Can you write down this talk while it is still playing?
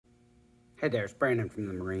Hey there, it's Brandon from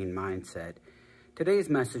the Marine Mindset. Today's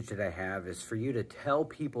message that I have is for you to tell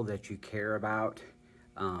people that you care about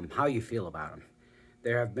how you feel about them.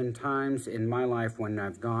 There have been times in my life when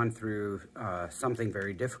I've gone through something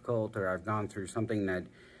very difficult, or I've gone through something that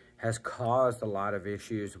has caused a lot of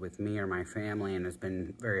issues with me or my family and has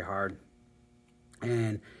been very hard.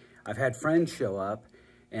 And I've had friends show up,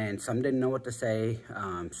 and some didn't know what to say.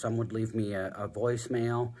 Some would leave me a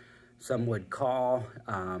voicemail. Some would call,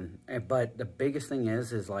 but the biggest thing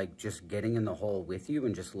is like just getting in the hole with you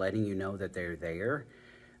and just letting you know that they're there.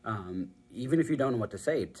 Even if you don't know what to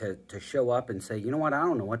say, to show up and say, you know what, I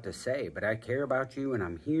don't know what to say, but I care about you and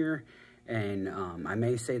I'm here, and I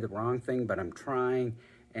may say the wrong thing, but I'm trying,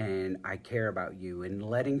 and I care about you, and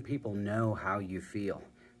letting people know how you feel.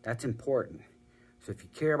 That's important. So if you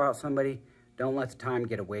care about somebody, don't let the time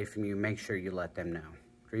get away from you. Make sure you let them know.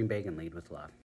 Dream big and lead with love.